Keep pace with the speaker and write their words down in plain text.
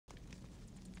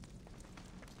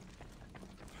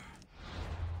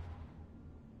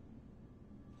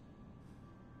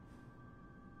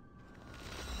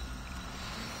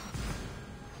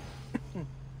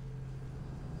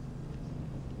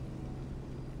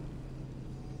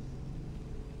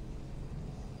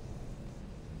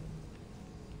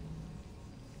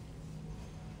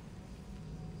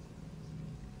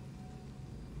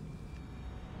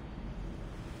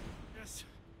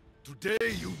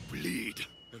Today you bleed.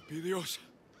 Elpidios,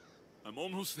 I'm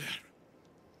almost there.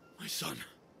 My son,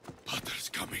 Pater's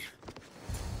coming.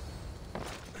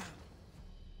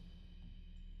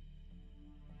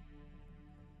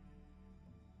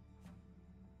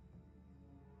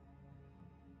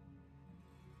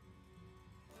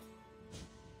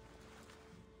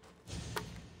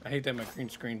 I hate that my green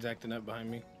screen's acting up behind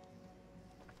me.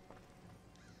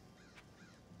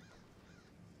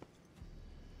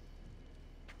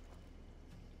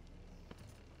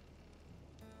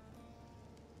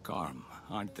 Calm,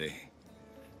 aren't they?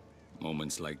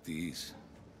 Moments like these,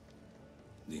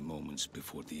 the moments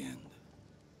before the end.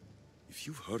 If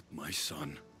you've hurt my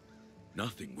son,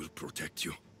 nothing will protect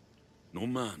you. No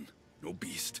man, no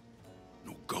beast,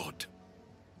 no god.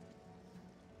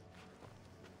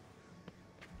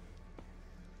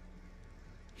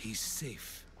 He's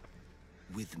safe.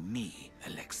 With me,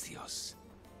 Alexios.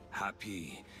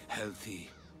 Happy, healthy.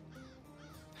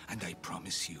 And I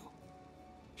promise you,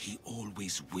 he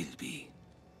always will be.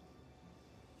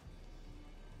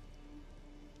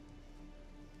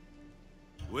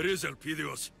 Where is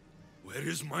Elpidios? Where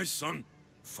is my son?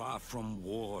 Far from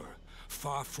war,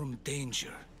 far from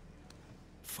danger,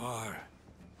 far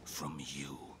from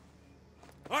you.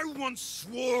 I once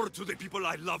swore to the people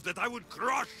I love that I would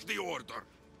crush the Order.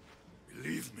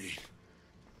 Believe me,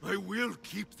 I will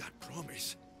keep that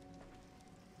promise.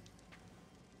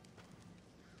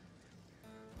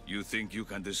 You think you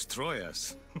can destroy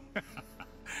us?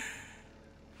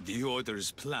 The Order's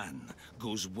plan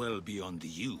goes well beyond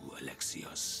you,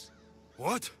 Alexios.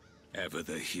 What? Ever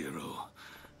the hero,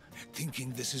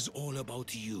 thinking this is all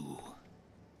about you.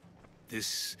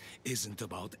 This isn't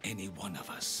about any one of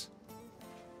us.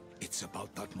 It's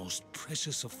about that most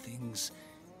precious of things,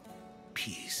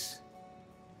 peace.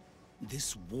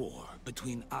 This war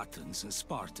between Athens and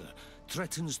Sparta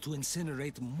threatens to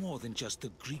incinerate more than just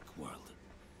the Greek world.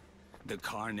 The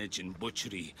carnage and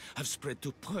butchery have spread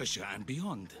to Persia and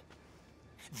beyond.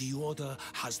 The Order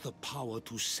has the power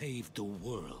to save the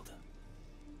world.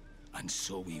 And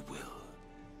so we will.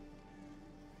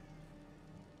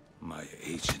 My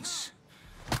agents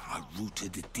are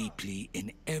rooted deeply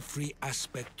in every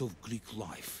aspect of Greek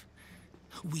life.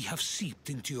 We have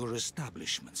seeped into your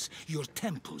establishments, your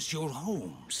temples, your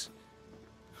homes.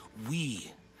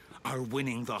 We are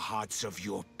winning the hearts of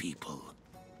your people.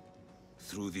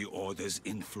 Through the Order's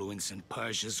influence and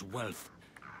Persia's wealth,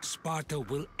 Sparta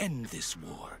will end this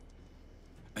war.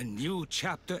 A new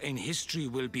chapter in history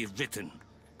will be written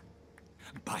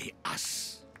by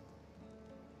us.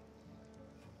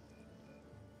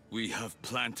 We have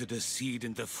planted a seed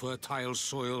in the fertile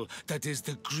soil that is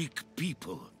the Greek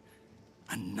people.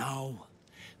 And now,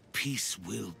 peace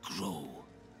will grow.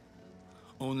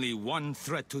 Only one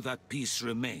threat to that peace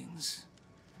remains.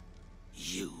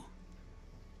 You.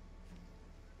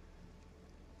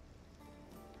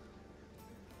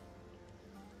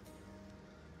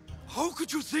 How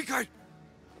could you think I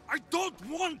don't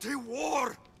want a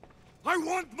war! I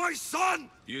want my son!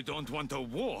 You don't want a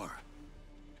war.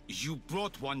 You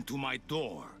brought one to my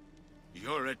door.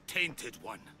 You're a tainted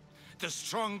one. The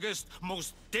strongest,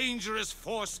 most dangerous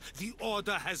force the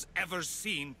Order has ever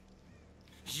seen.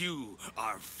 You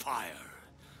are fire.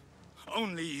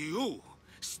 Only you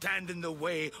stand in the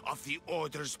way of the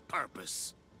Order's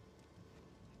purpose.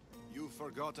 You've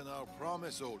forgotten our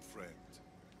promise, old friend.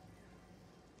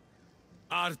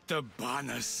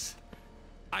 Artabanus.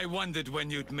 I wondered when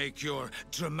you'd make your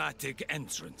dramatic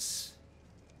entrance.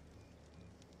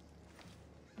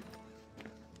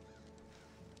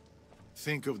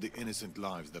 Think of the innocent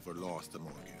lives that were lost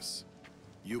among us.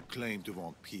 You claim to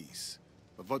want peace,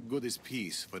 but what good is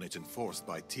peace when it's enforced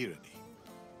by tyranny?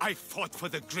 I fought for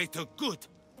the greater good,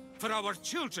 for our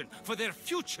children, for their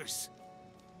futures.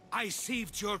 I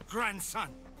saved your grandson,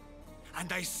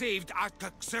 and I saved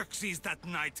Artaxerxes that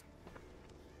night.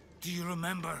 Do you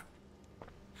remember?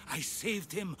 I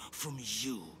saved him from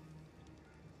you.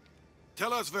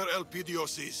 Tell us where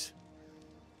Elpidios is.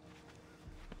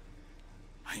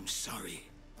 I'm sorry.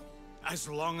 As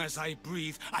long as I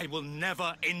breathe, I will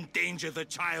never endanger the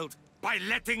child by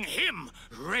letting him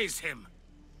raise him.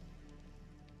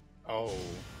 Oh,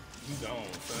 you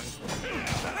gone, son.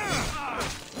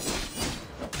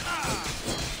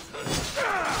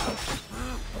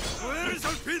 Where is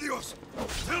Elpidios?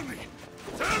 Tell me!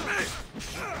 Tell me!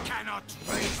 Cannot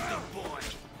raise the boy.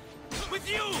 With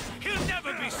you, he'll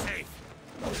never be safe.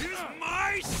 He's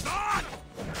my son!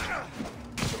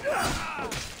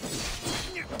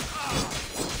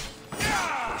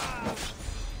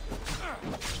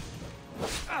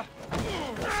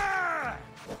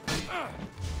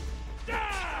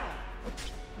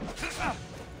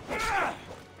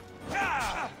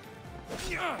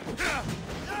 Do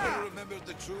you remember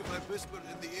the truth I whispered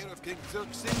in the ear of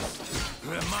King.6?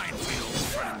 Remind me, old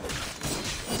friend.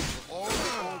 All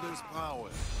the Order's power,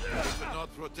 you cannot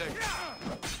protect me.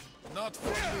 Not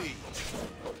from me.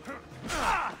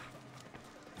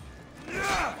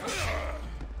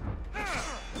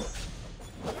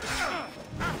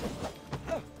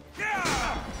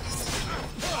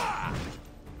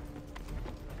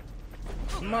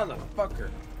 Motherfucker.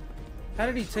 How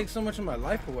did he take so much of my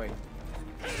life away?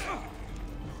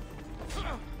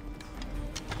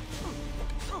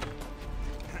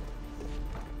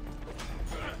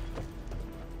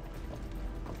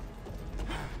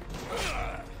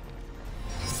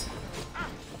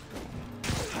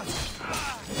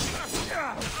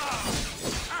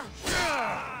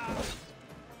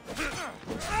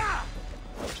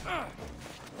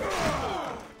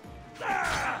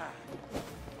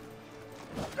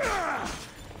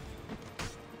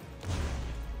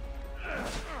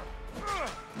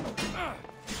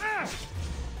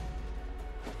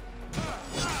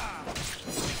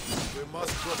 We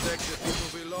must protect the people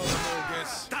we love,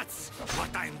 Morgus. That's what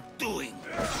I'm doing.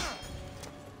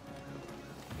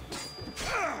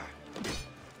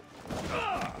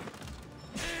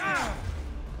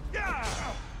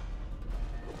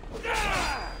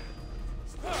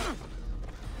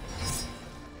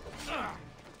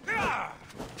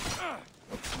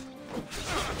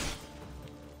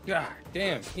 God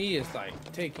damn, he is like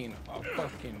taking a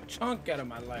fucking chunk out of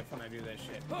my life when I do that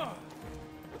shit.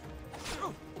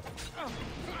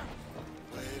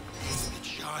 Where is the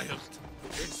child?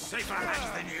 In safer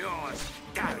hands than yours,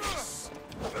 Darius.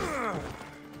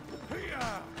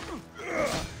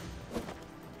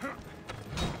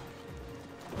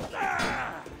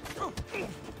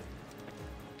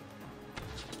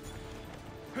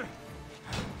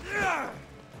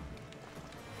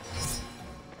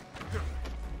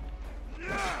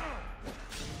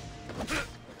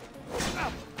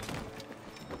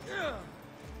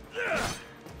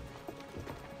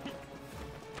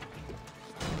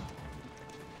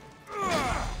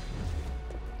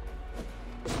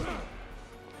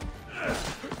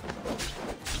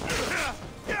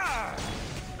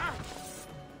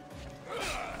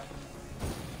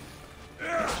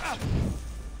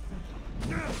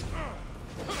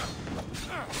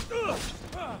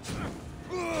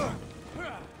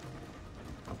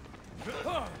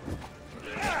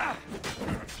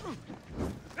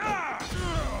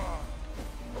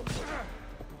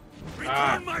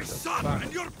 Return my son,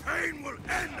 and your pain will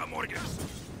end, Amorgus!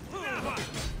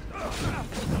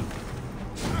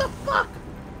 What the fuck?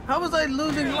 How was I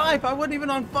losing life? I wasn't even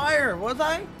on fire, was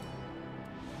I?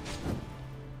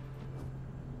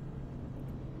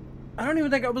 I don't even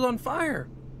think I was on fire.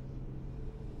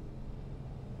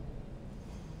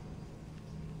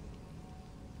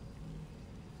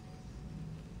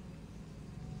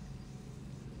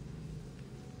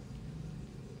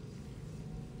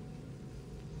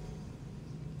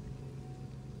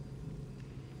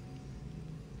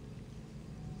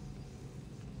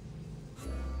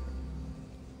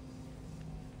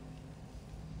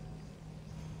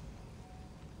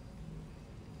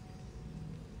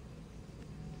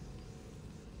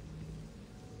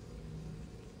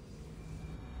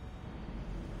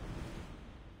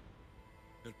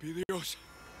 Elpidios,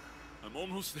 I'm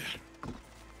almost there.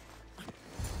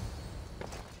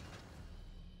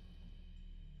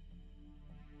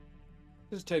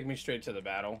 Just take me straight to the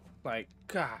battle. Like,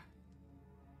 God.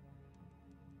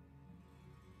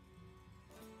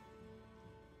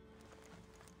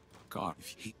 God,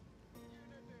 if he...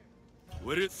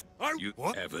 Where is... Are You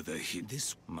what? ever the hit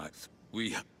this month?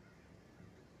 We...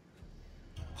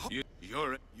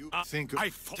 You're... You think of... I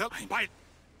fought by...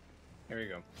 Here we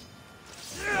go.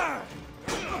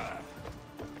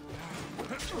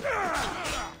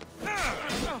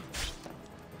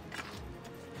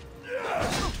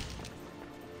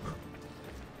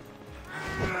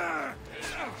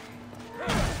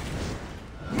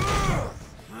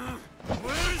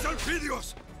 Where is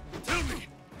Elpidios? Tell me!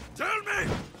 Tell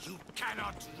me! You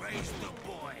cannot raise the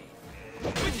boy.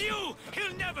 With you,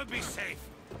 he'll never be safe.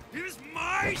 He's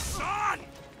my son!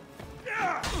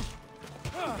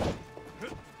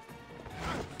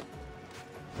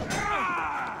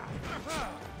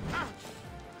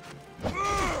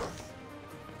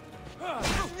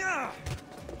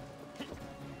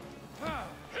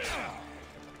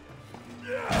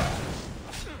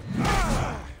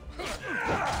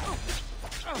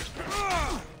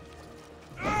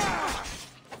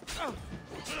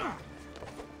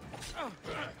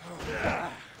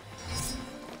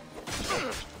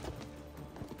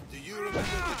 Do you remember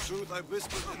the truth I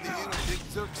whispered in the ear of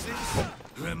Pt.6?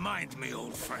 Remind me,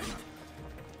 old friend.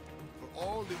 For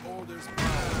all the Order's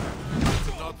power, I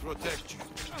could not protect you.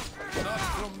 Not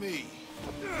from me.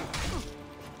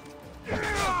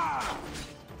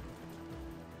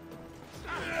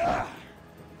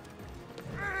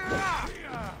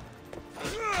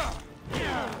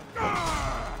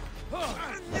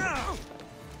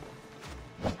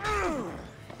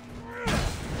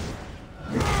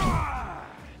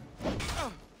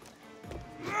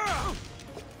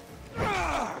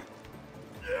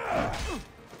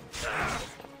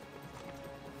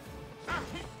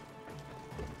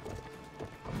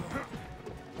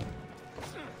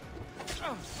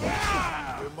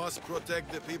 We must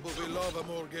protect the people we love,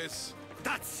 Amorges.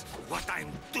 That's what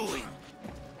I'm doing.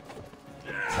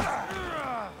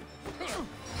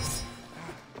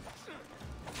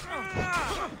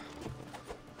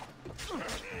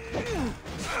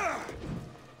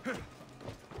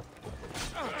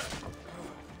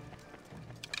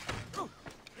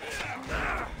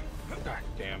 God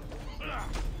damn.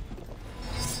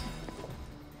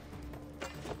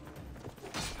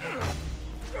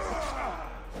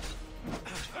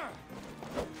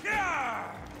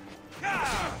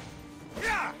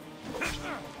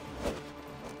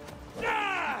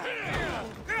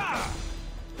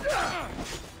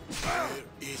 Where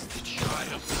is the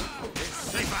child? In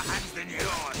safer hands than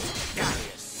yours,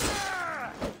 Darius.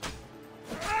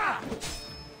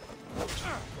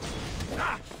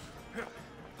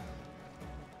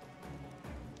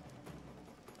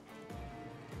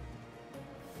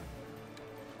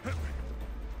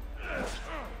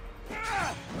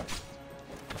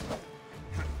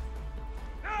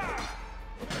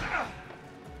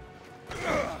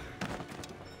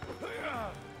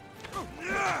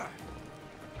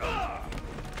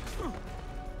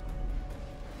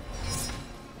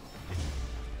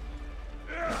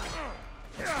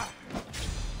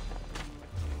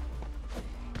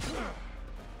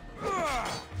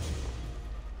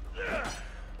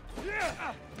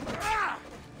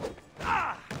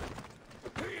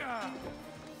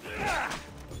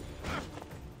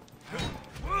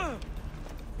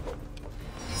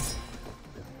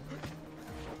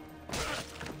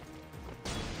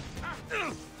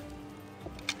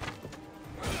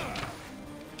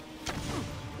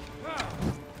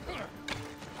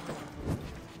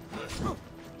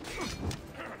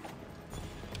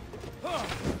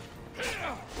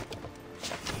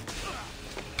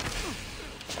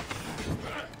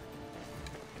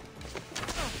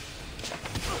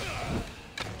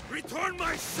 Return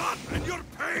my son, and your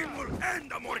pain will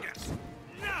end, Amorges!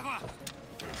 Never!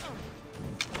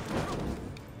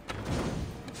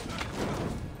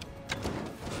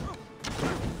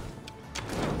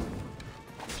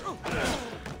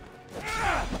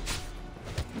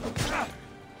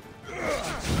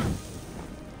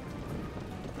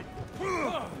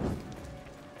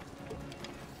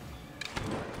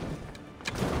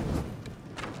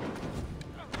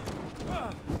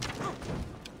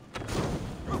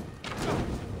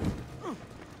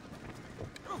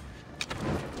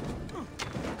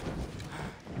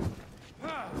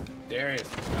 Darius,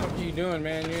 what are you doing,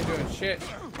 man? You ain't doing shit.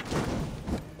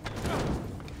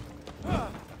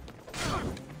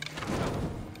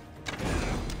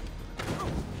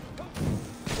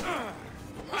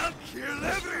 I'll kill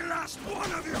every last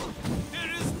one of you!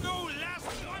 There is no last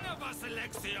one of us,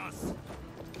 Alexios!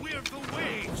 We're the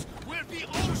waves, we're the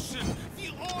ocean, the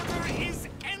order is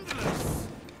endless!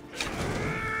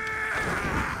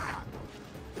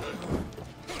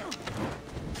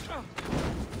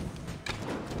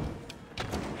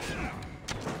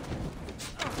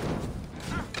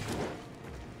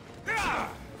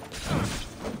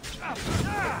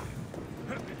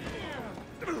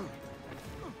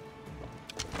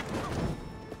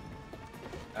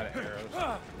 Out of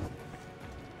arrows.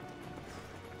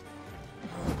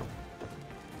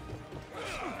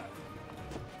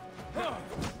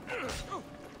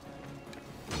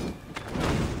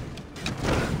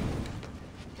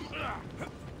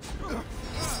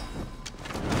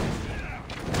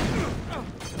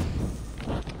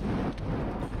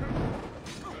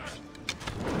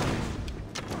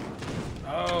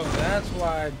 Oh, that's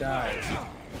why I died.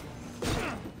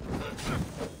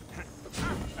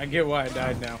 I get why I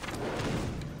died now.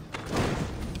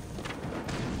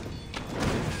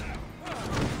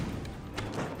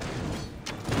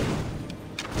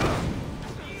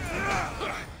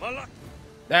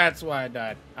 That's why I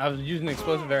died. I was using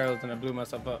explosive arrows and I blew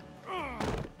myself up.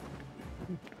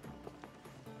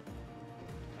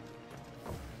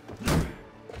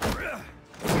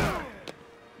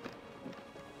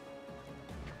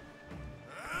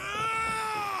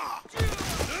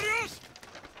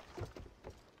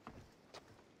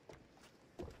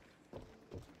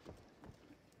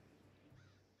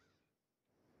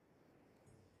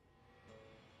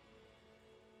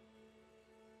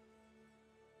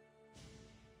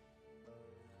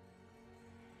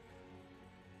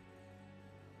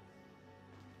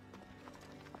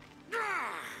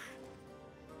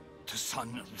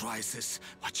 sun rises,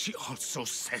 but she also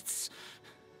sets.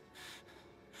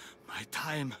 My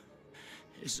time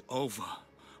is over,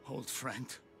 old friend.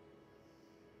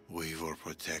 We were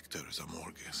protectors,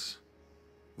 Amorges.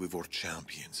 We were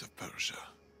champions of Persia.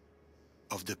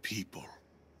 Of the people.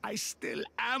 I still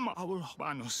am our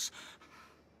Manus.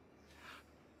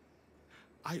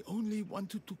 I only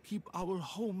wanted to keep our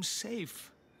home safe.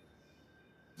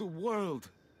 The world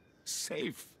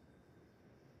safe.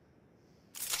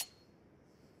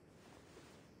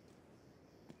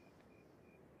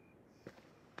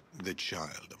 The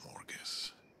child,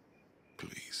 Amorges.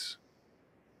 Please.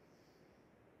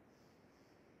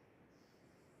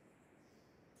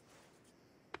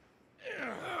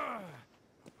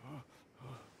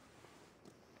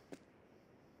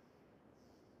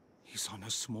 He's on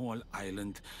a small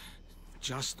island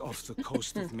just off the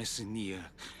coast of Messenia.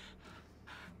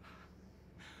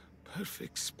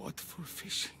 Perfect spot for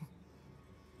fishing.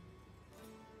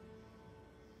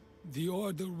 The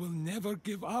Order will never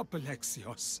give up,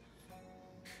 Alexios.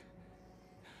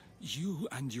 You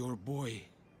and your boy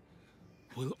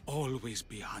will always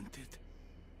be hunted.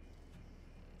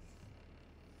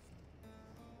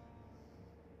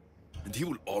 And he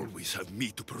will always have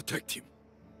me to protect him.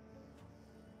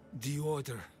 The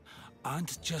Order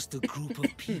aren't just a group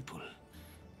of people.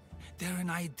 They're an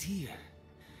idea.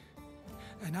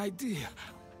 An idea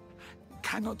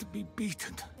cannot be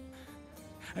beaten.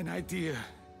 An idea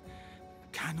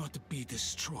cannot be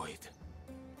destroyed.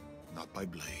 Not by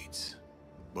blades,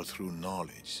 but through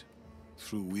knowledge,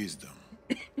 through wisdom,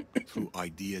 through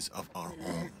ideas of our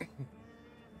own.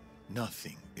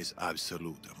 Nothing is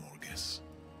absolute, Amorges.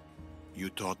 You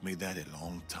taught me that a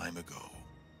long time ago.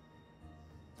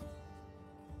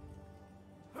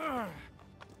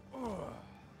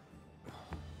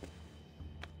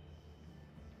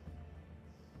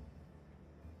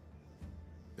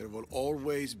 There will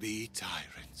always be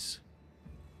tyrants.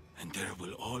 And there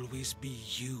will always be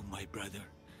you, my brother,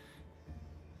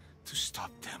 to stop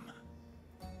them.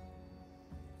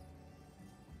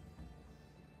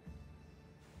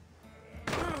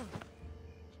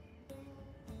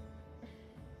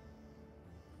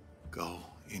 Go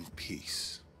in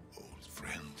peace, old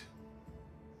friend.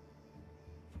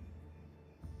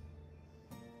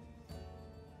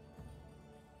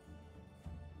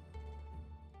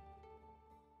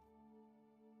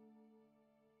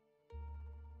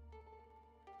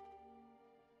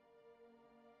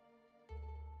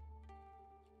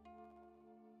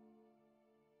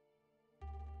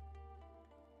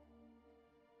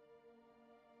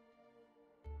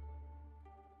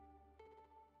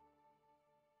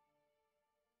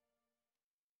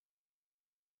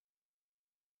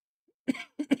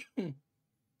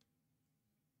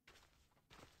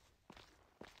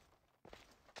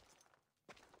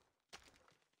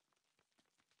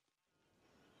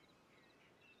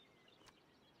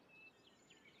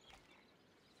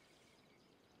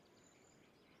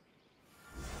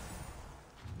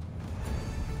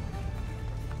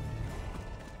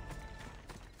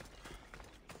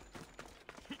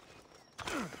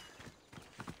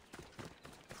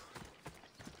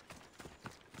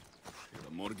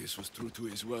 Morgus was true to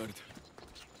his word.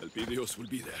 Elpidios will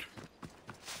be there.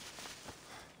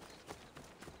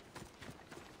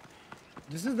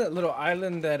 This is that little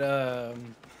island that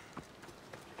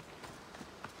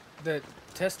that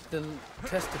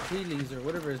Testacles or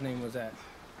whatever his name was at.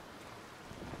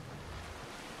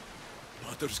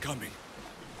 Water's coming.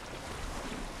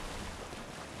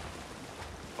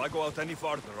 If I go out any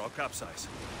farther, I'll capsize.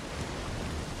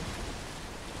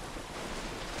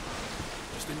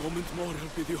 Just a moment more,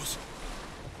 Elpidios.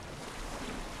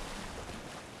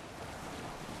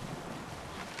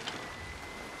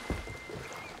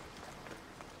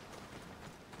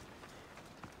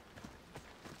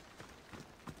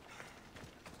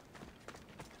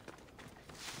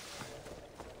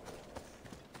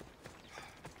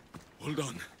 Hold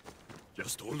on.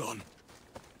 Just hold on.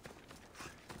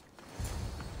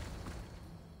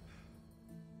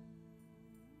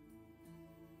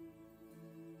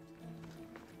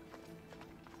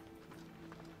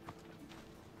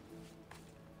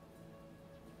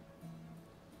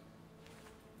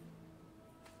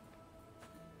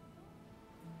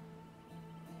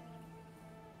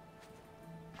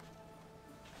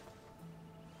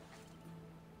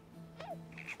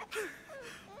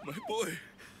 My boy.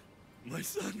 My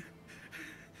son.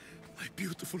 My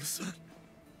beautiful son.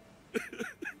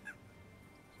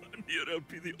 I'm here,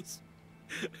 Elpidios.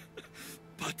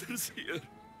 Pater's here.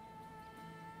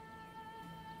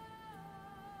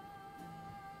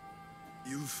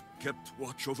 You've kept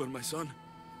watch over my son?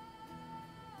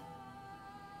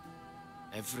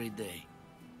 Every day,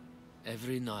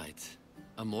 every night,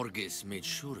 Amorges made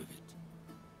sure of it.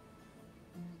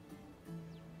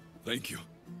 Thank you.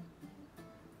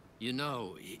 You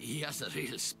know, he has a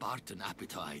real Spartan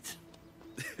appetite.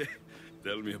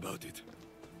 Tell me about it.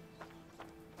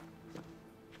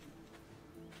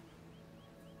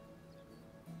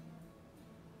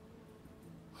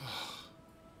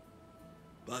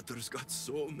 Pater's got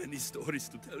so many stories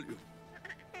to tell you.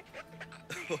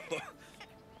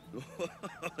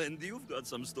 And you've got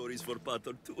some stories for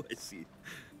Pater too, I see.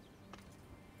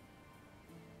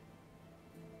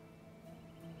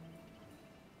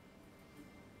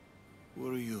 Who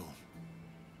are you?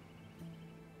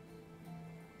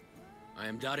 I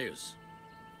am Darius,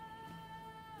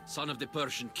 son of the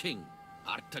Persian king,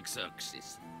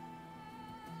 Artaxerxes.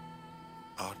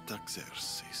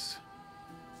 Artaxerxes.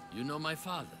 You know my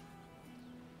father?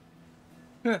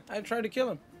 I tried to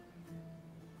kill him.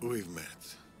 We've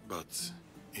met, but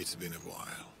it's been a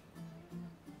while.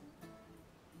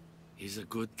 He's a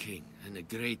good king and a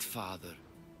great father.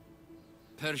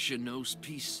 Persia knows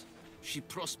peace. She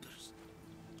prospers.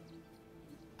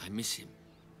 I miss him.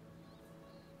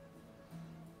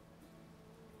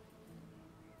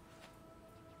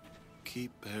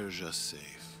 Keep Persia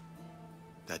safe.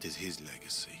 That is his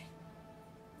legacy.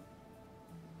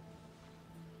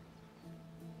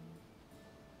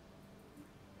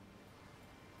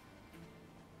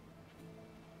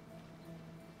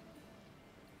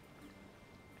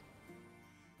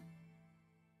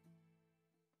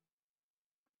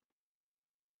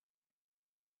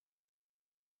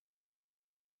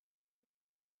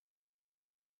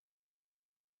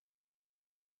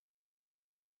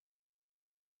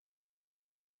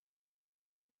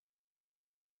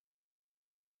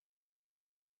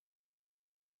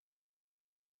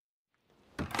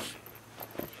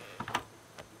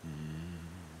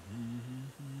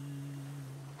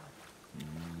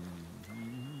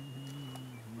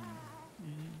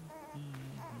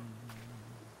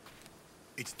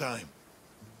 It's time.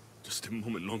 Just a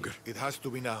moment longer. It has to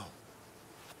be now.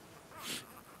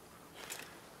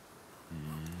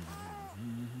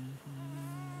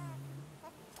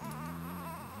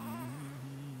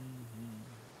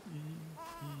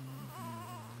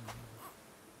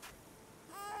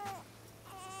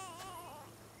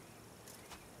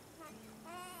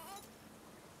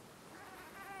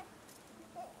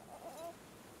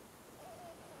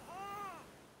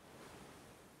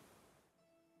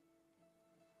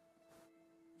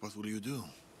 What will you do?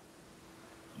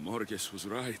 Morges was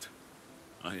right.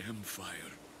 I am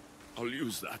fire. I'll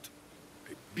use that.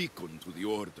 A beacon to the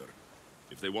Order.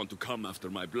 If they want to come after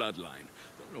my bloodline,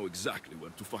 they'll know exactly where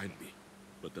to find me.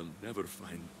 But they'll never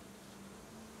find...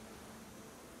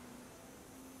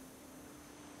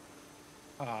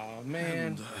 Oh man.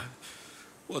 And,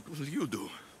 what will you do,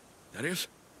 Darius?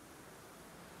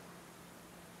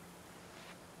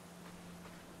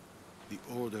 The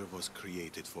Order was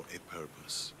created for a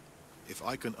purpose. If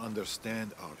I can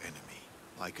understand our enemy,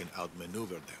 I can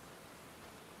outmaneuver them.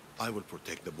 I will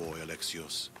protect the boy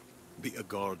Alexios, be a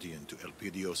guardian to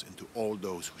Elpidios and to all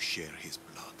those who share his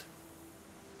blood.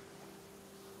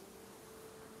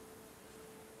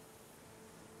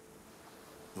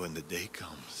 When the day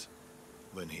comes,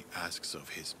 when he asks of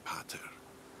his pater,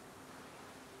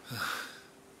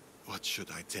 what should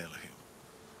I tell him?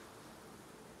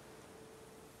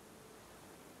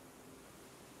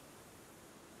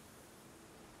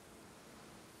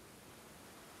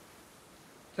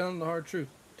 Tell him the hard truth.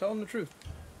 Tell him the truth.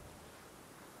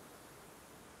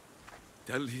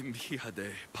 Tell him he had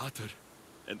a pater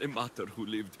and a mater who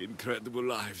lived incredible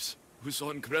lives, who saw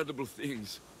incredible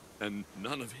things, and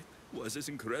none of it was as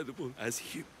incredible as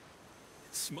him.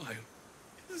 His smile,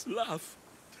 his laugh,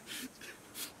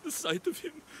 the sight of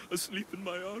him asleep in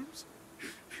my arms.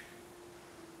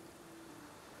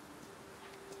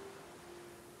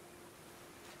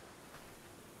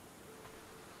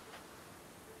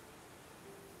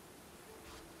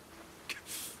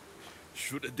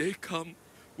 Should a day come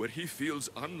where he feels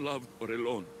unloved or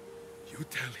alone, you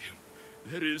tell him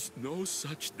there is no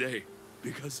such day,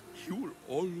 because he will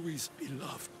always be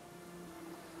loved.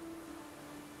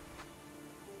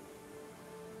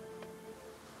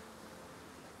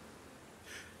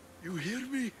 You hear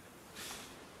me?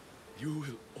 You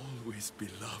will always be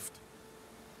loved.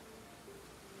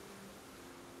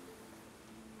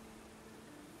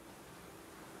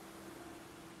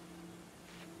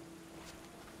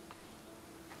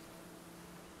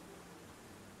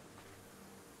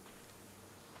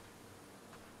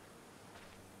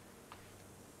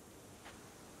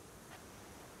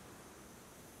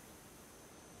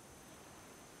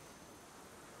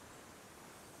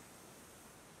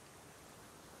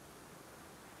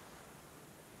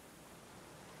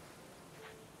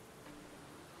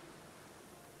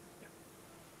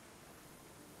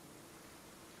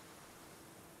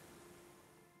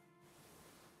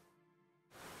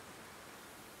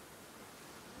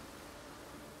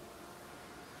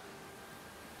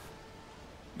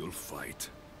 will fight,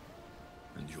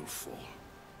 and you'll fall.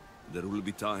 There will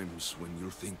be times when you'll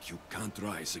think you can't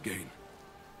rise again.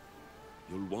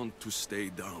 You'll want to stay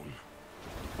down,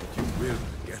 but you will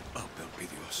get up,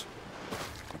 Elpidios.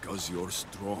 Because you're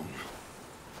strong.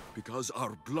 Because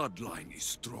our bloodline is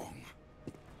strong.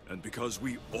 And because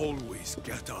we always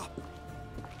get up.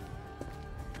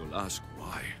 You'll ask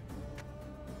why.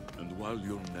 And while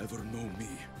you'll never know me,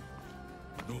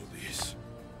 know this.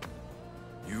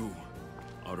 You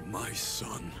are my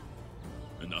son,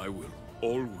 and I will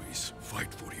always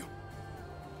fight for you.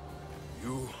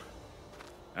 You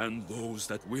and those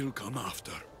that will come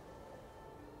after.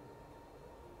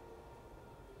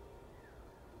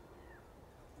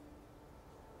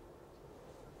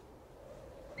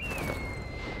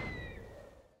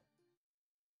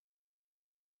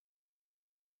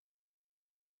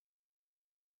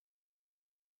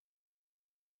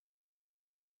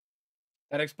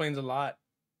 That explains a lot.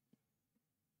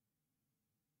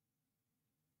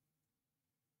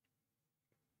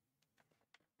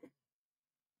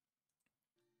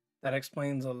 That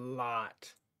explains a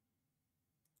lot.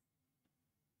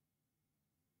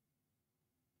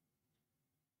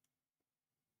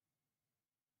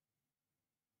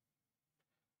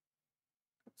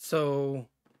 So,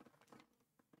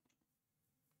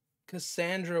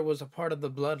 Cassandra was a part of the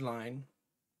bloodline.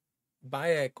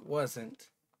 Bayek wasn't.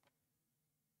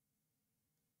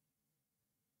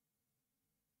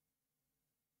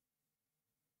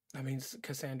 I mean,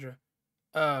 Cassandra.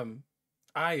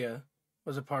 Aya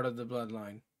was a part of the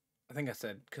bloodline. I think I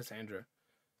said Cassandra.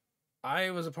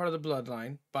 Aya was a part of the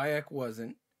bloodline. Bayek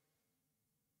wasn't.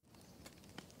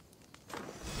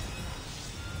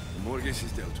 Morgus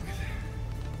is dealt with.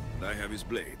 And I have his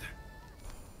blade.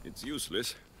 It's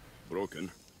useless,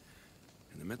 broken,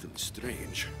 and the metal is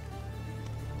strange.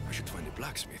 I should find a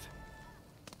blacksmith.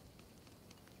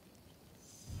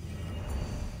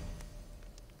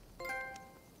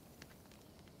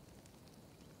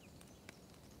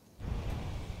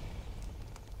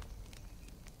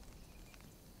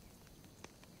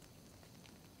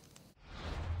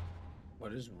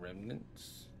 What is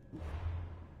remnants?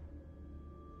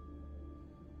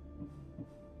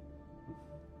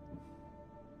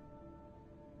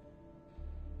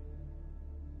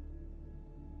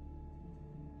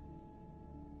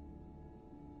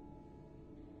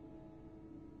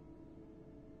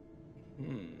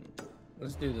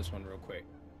 Let's do this one real quick.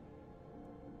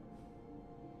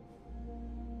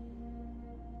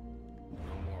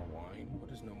 No more wine?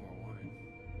 What is no more wine?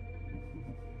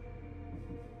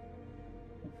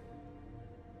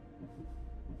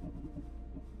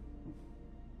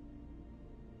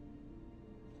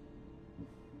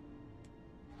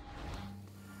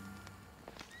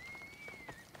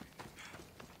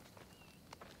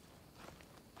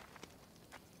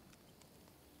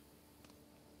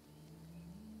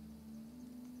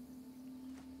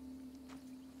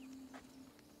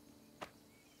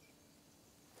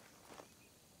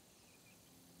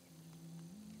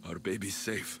 Our baby's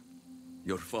safe.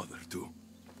 Your father, too.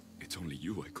 It's only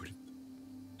you I couldn't.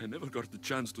 I never got the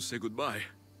chance to say goodbye.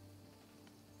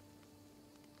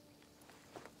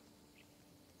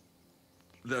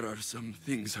 There are some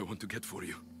things I want to get for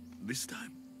you. This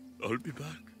time, I'll be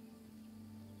back.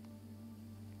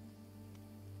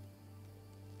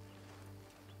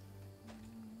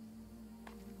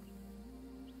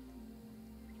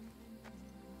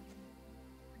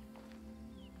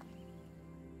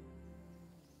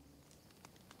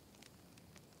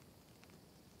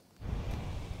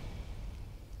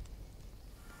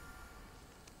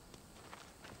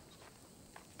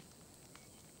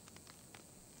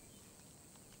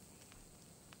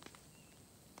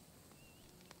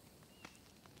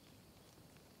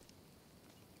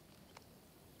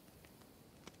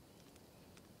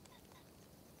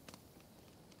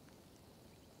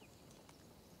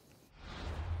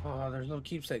 Oh, there's no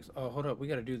keepsakes. Oh, hold up. We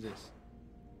gotta do this.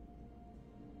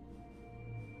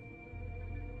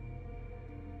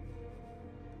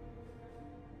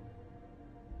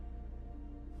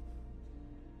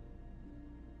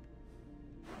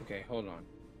 Okay, hold on.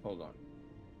 Hold on.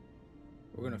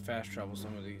 We're gonna fast travel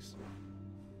some of these.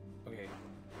 Okay.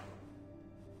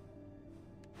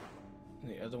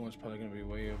 And the other one's probably gonna be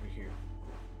way over here.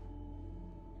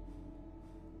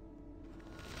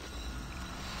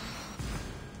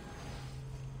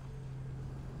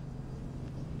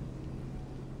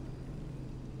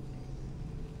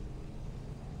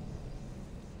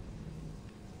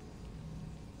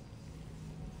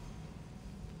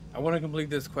 I want to complete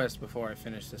this quest before I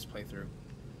finish this playthrough.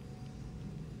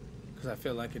 Because I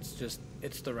feel like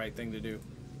it's the right thing to do.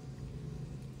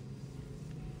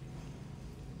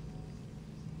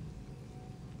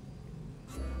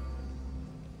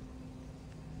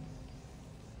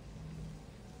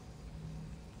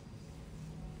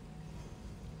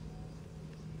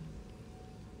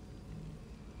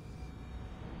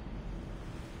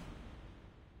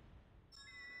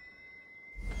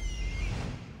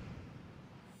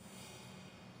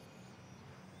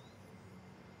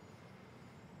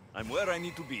 I'm where I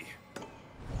need to be.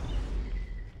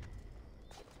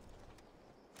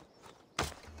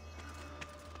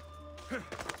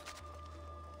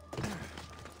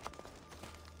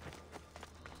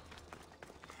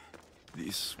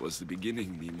 This was the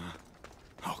beginning, Nima.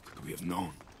 How could we have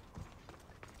known?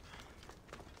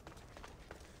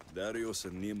 Darius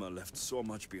and Nima left so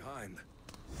much behind.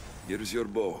 Here's your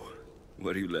bow.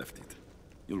 Where you left it.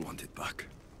 You'll want it back.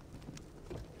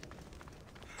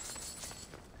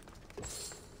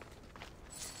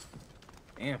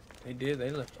 Damn, they did. They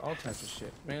left all types of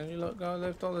shit. Man, you look, God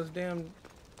left all this damn...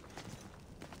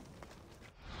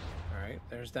 Alright,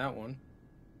 there's that one.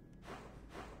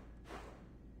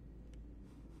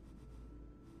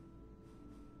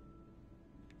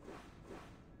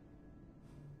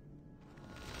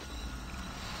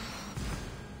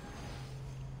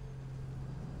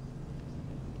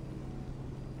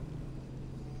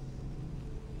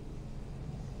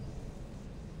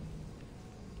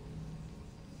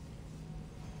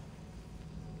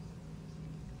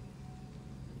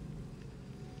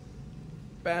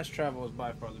 Fast travel is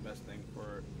by far the best thing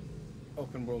for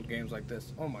open world games like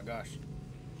this. Oh my gosh.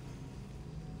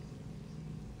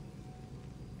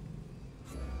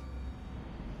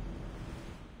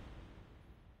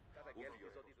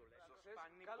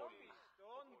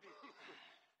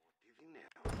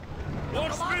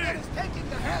 More speed! Is taking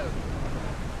the helm!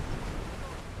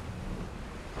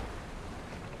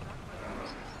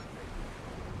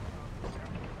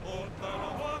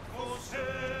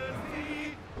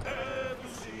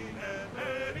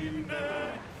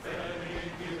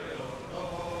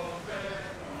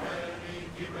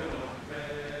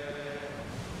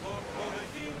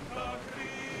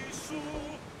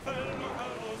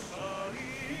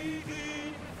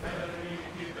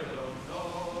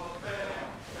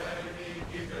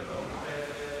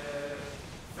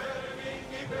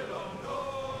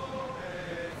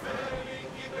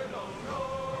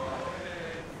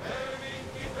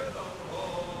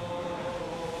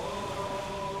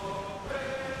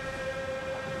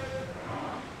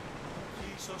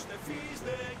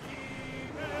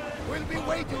 We'll be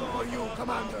waiting for you,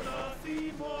 Commander.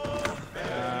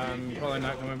 Probably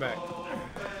not coming back.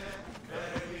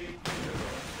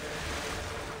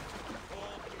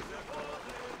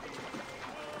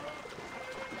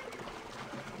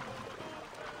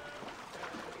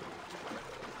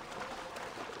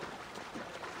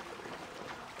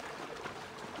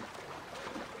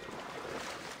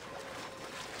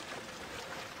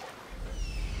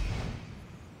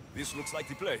 This looks like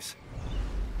the place.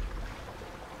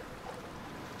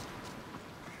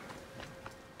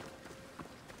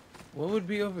 What would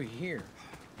be over here?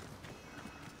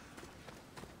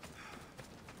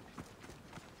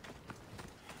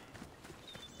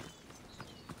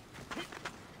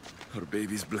 Her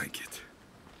baby's blanket.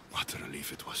 What a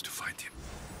relief it was to find him.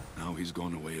 Now he's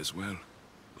gone away as well.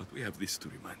 But we have this to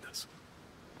remind us.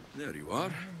 There you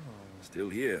are. Still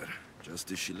here,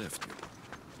 just as she left you.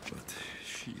 But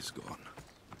she's gone.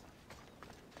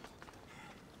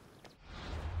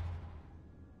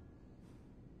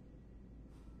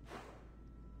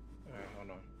 Alright, hold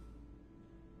on.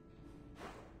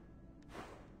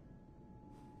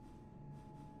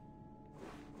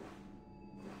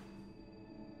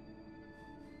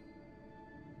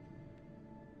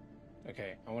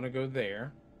 Okay, I want to go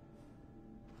there.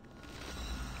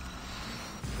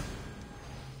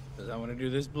 Because I want to do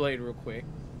this blade real quick.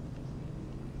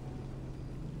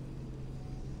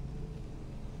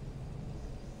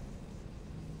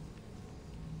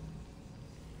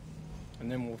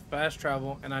 And then we'll fast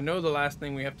travel. And I know the last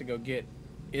thing we have to go get,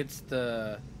 it's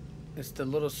the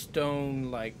little stone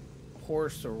like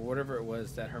horse or whatever it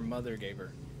was that her mother gave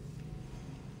her.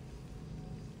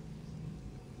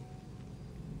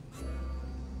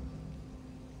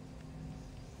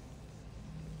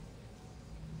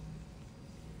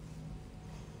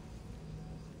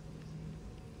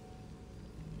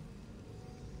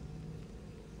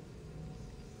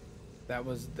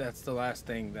 That's the last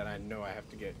thing that I know I have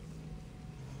to get.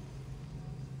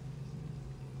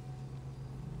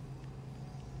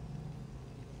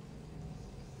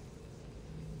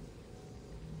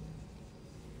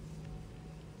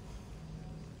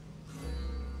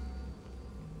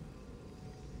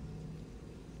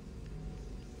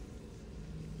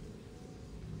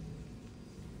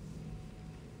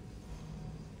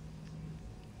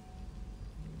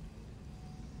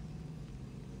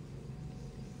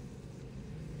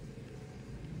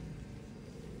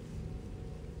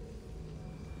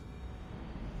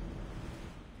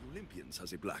 Olympians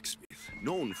has a blacksmith,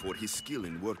 known for his skill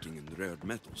in working in rare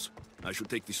metals. I should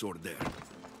take the sword there.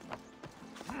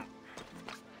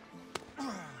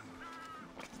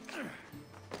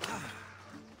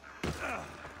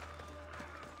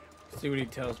 See what he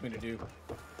tells me to do.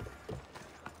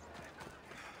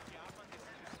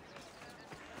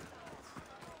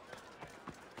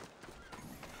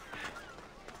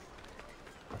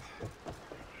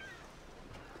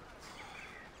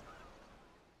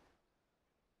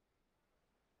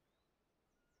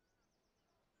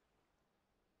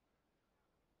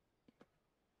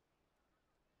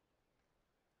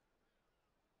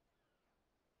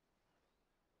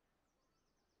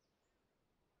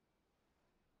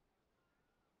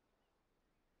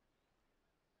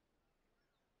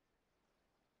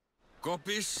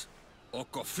 Copies or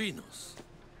cofinos?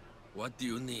 What do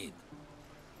you need?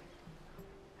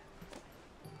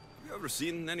 You ever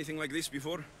seen anything like this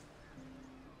before?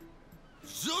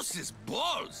 Zeus's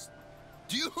balls!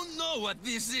 Do you know what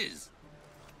this is?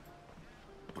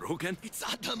 Broken? It's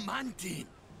adamantine.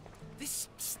 This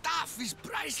stuff is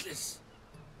priceless.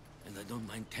 And I don't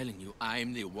mind telling you,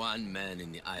 I'm the one man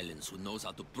in the islands who knows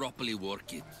how to properly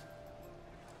work it.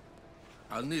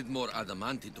 I'll need more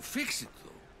adamantine to fix it, though.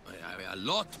 A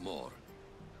lot more.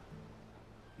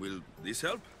 Will this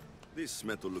help? This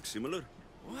metal looks similar.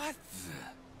 What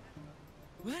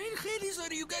the? Where in Hades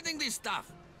are you getting this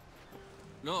stuff?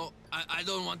 No, I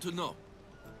don't want to know.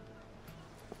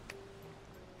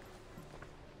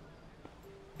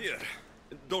 Here,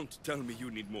 don't tell me you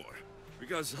need more.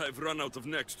 Because I've run out of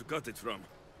necks to cut it from.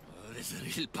 There's a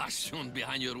real passion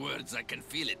behind your words, I can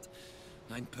feel it.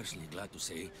 I'm personally glad to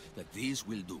say that these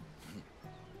will do.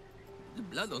 The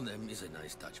blood on them is a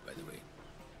nice touch, by the way.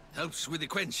 Helps with the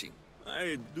quenching.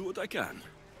 I do what I can.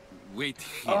 Wait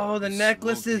here. Oh, the This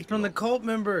necklaces won't take from the long. cult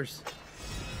members.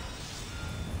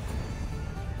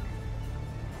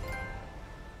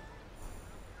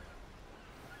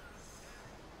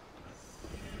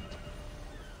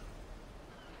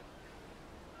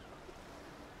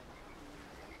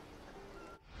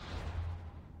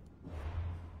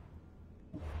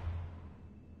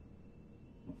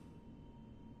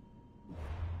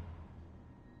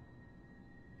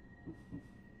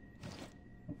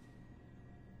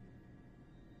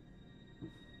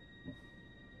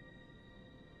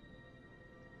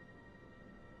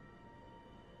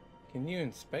 Can you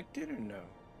inspect it or no?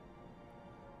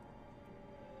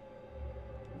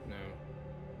 No.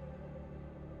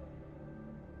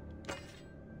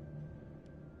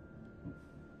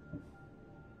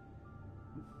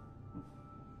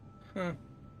 Huh.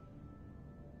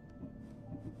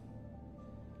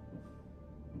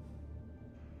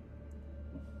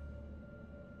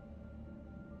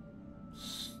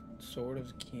 Sword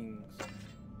of Kings. All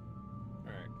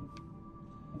right.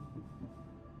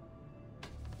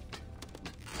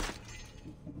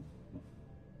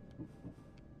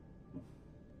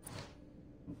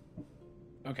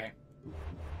 Okay.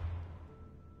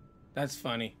 That's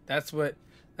funny. That's what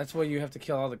you have to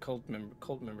kill all the cult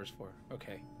members for.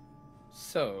 Okay.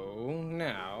 So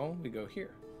now we go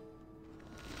here.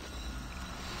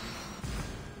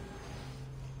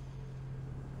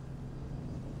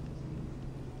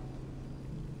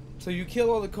 So you kill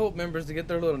all the cult members to get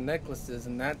their little necklaces,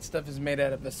 and that stuff is made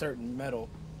out of a certain metal,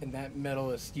 and that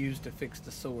metal is used to fix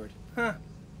the sword. Huh.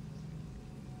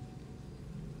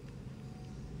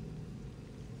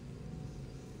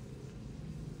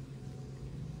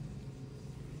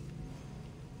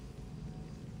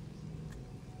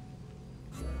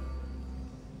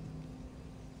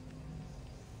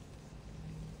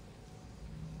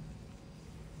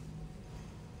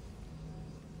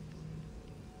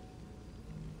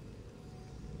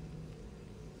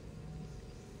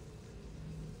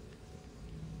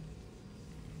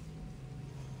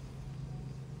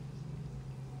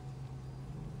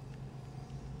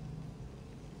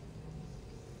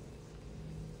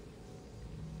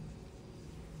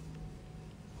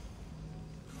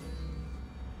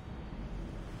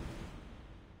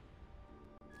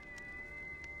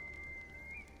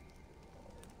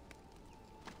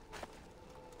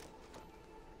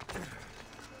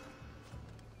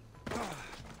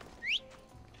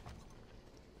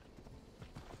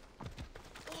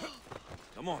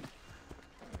 Come on.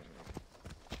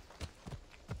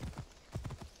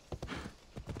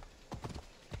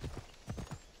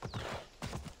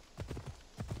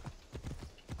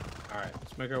 All right,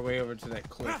 let's make our way over to that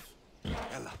cliff.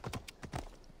 Ella.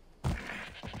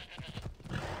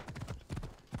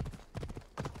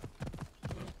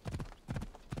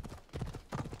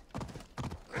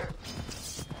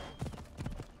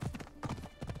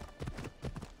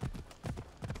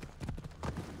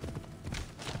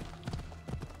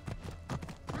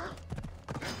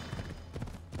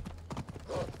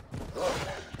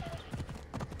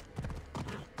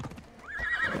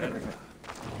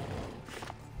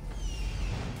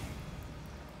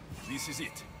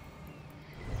 it.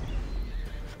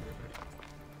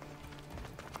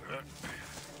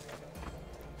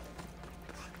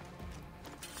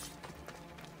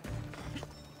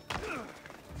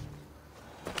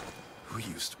 We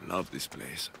used to love this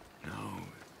place. Now...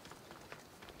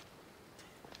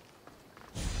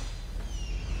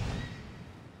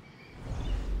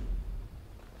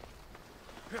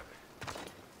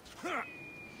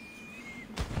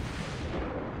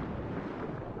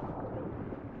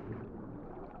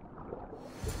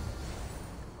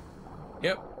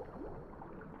 Yep.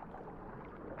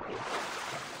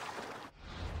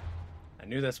 I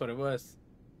knew that's what it was.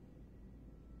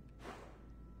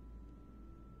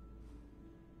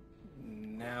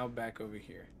 Now back over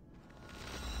here.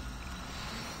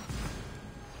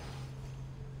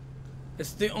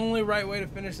 It's the only right way to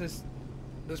finish this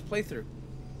playthrough.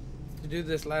 To do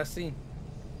this last scene.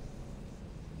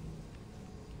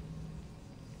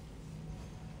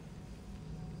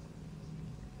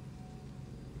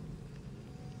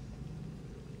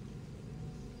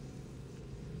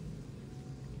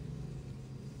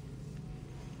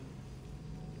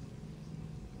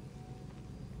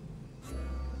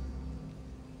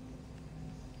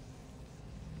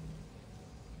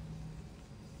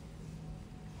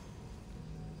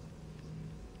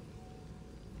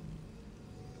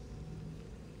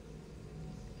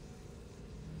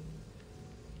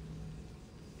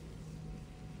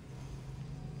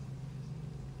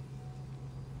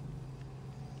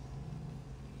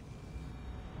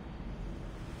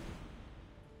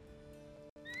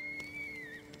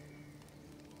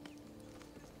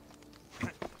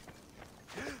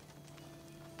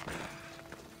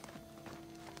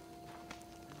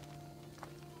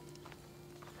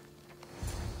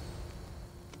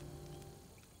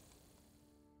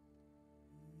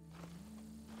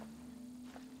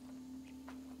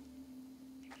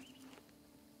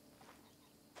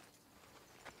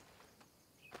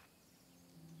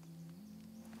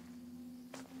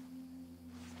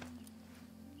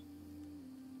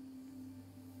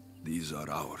 These are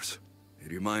ours. A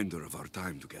reminder of our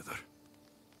time together.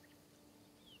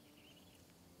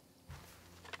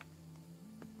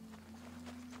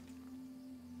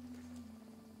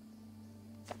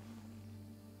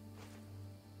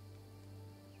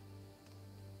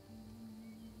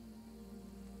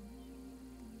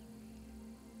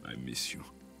 I miss you.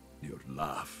 Your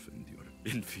laugh and your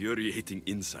infuriating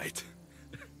insight.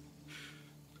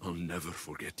 I'll never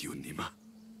forget you, Nima.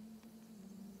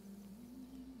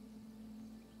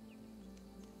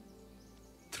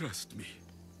 Trust me.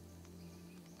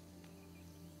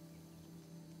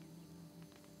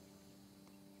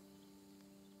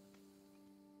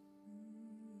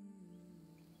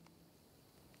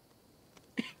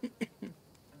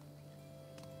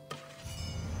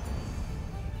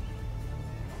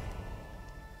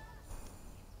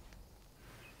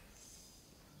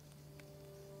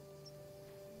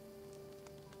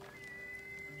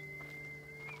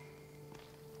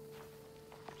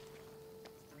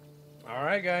 All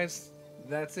right, guys,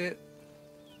 that's it.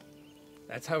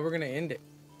 That's how we're gonna end it.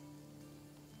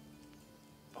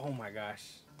 Oh my gosh,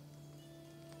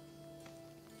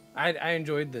 I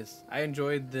enjoyed this. I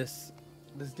enjoyed this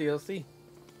DLC.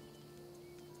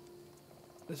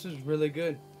 This was really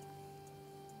good.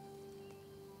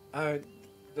 The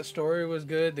story was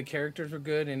good. The characters were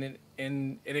good, and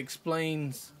it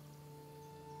explains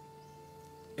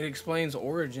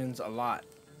Origins a lot,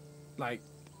 like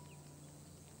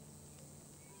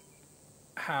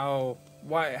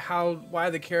why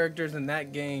the characters in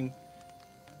that game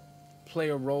play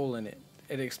a role in it.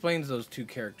 It explains those two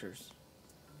characters.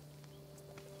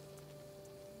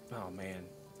 Oh man.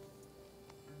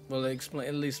 Well, it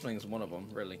at least explains one of them,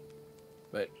 really.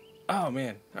 But oh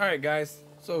man. All right, guys.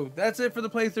 So that's it for the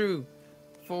playthrough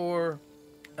for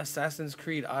Assassin's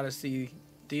Creed Odyssey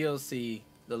DLC: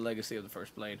 The Legacy of the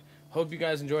First Blade. Hope you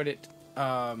guys enjoyed it.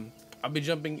 I'll be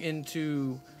jumping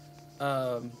into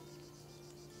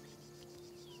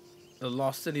the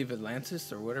Lost City of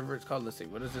Atlantis, or whatever it's called. Let's see,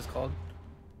 what is this called?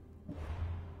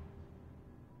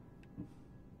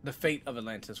 The Fate of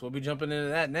Atlantis. We'll be jumping into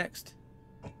that next.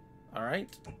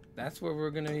 Alright, that's where we're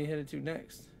gonna be headed to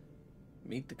next.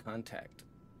 Meet the Contact.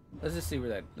 Let's just see where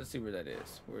that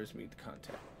is. Where's Meet the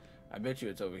Contact? I bet you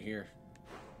it's over here.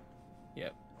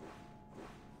 Yep.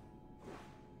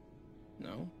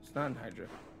 No, it's not in Hydra.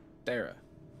 Thera.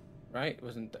 Right? It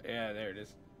wasn't yeah, there it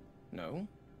is. No.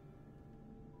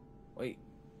 Wait,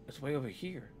 it's way over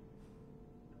here.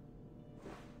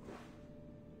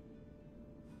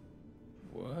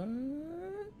 What?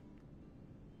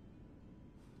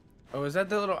 Oh, is that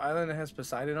the little island that has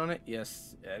Poseidon on it?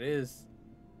 Yes, that is.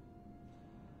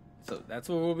 So that's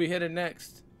where we'll be headed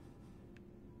next.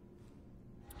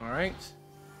 All right.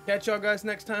 Catch y'all guys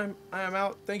next time. I am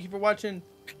out. Thank you for watching.